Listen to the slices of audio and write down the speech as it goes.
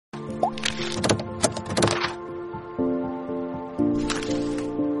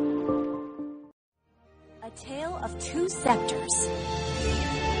of 2 scepters.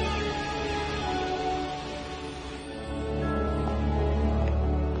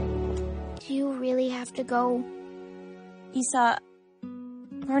 Do you really have to go? Isa,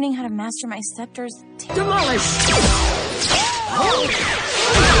 learning how to master my scepters... Demolish!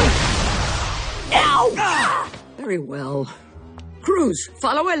 Ow! Very well. Cruz,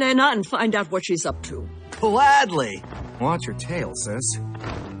 follow Elena and find out what she's up to. Gladly. Watch your tail, sis.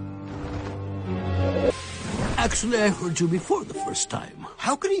 Actually, I heard you before the first time.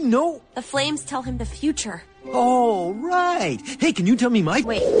 How could he know? The flames tell him the future. Oh, right. Hey, can you tell me my...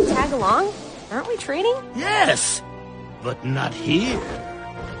 Wait, tag along? Aren't we training? Yes, but not here.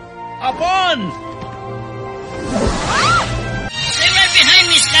 Up on! Stay right behind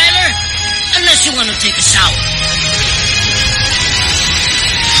me, Skylar. Unless you want to take a shower.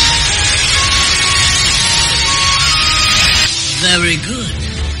 Very good.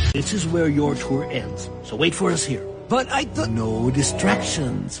 This is where your tour ends, so wait for us here. But I thought... No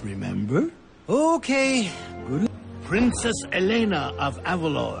distractions, remember? Okay. Good. Princess Elena of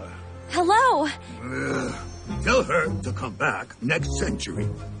Avalor. Hello! Tell her to come back next century.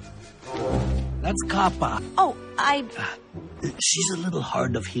 That's Kappa. Oh, She's a little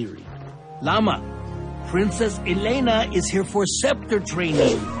hard of hearing. Lama, Princess Elena is here for scepter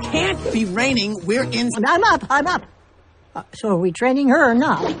training. Can't be raining. We're in... I'm up. So are we training her or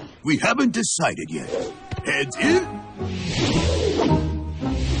not? We haven't decided yet. Heads in.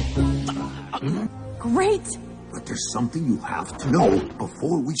 great! But there's something you have to know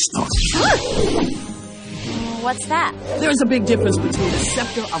before we start. What's that? There's a big difference between a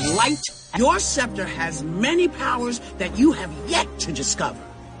scepter of light. Your scepter has many powers that you have yet to discover.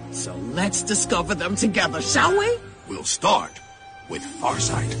 So let's discover them together, shall we? We'll start with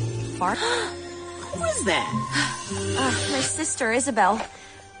Farsight. Who is that? My sister, Isabel.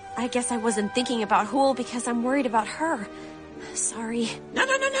 I guess I wasn't thinking about Hool because I'm worried about her. Sorry. No.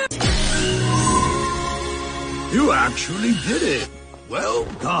 You actually did it. Well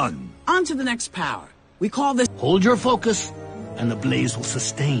done. On to the next power. We call this... Hold your focus, and the blaze will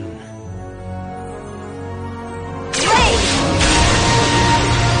sustain.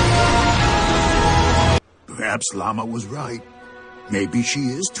 Perhaps Llama was right. Maybe she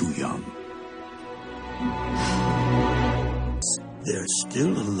is too young. They're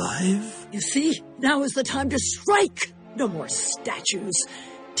still alive? You see, now is the time to strike. No more statues.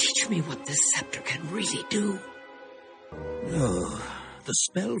 Teach me what this scepter can really do. Oh, the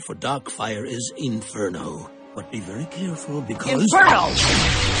spell for dark fire is Inferno. But be very careful because... Inferno!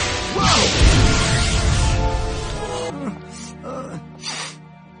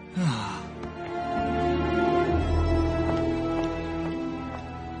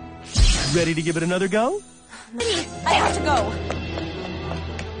 Ready to give it another go? Minnie, I have to go.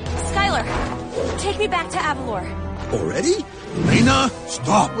 Skylar, take me back to Avalor. Already? Elena,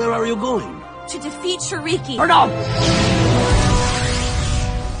 stop. Where are you going? To defeat Shariki.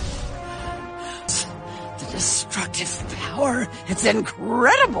 The destructive power. It's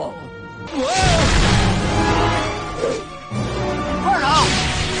incredible.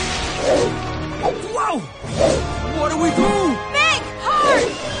 Whoa! What do we do? Meg,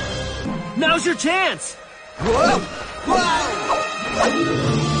 hard! Now's your chance! We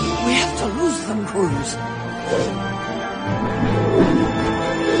have to lose them, Cruz.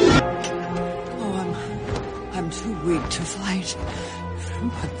 Oh, I'm too weak to fight.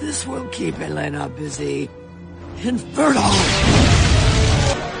 But this will keep Elena busy. Inferno!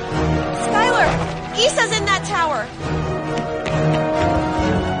 Skylar, Isa's in that tower.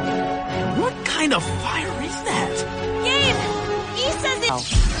 What kind of fire is that? Gabe, Isa's in...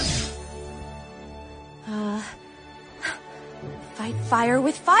 Fight fire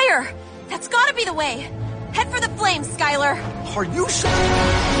with fire. That's gotta be the way. Head for the flames, Skylar. Are you sure?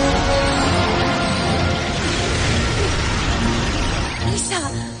 Isa.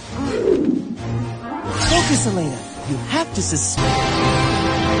 Focus, Elena. You have to Isa.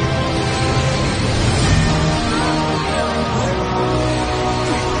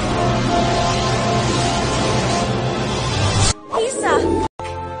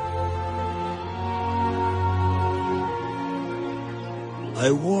 I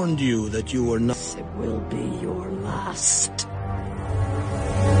warned you that you were not... It will be your last.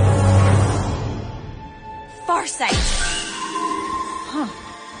 Farsight. Huh.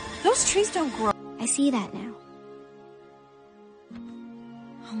 Those trees don't grow. I see that now.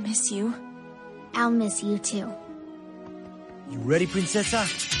 I'll miss you. I'll miss you too. You ready, Princessa?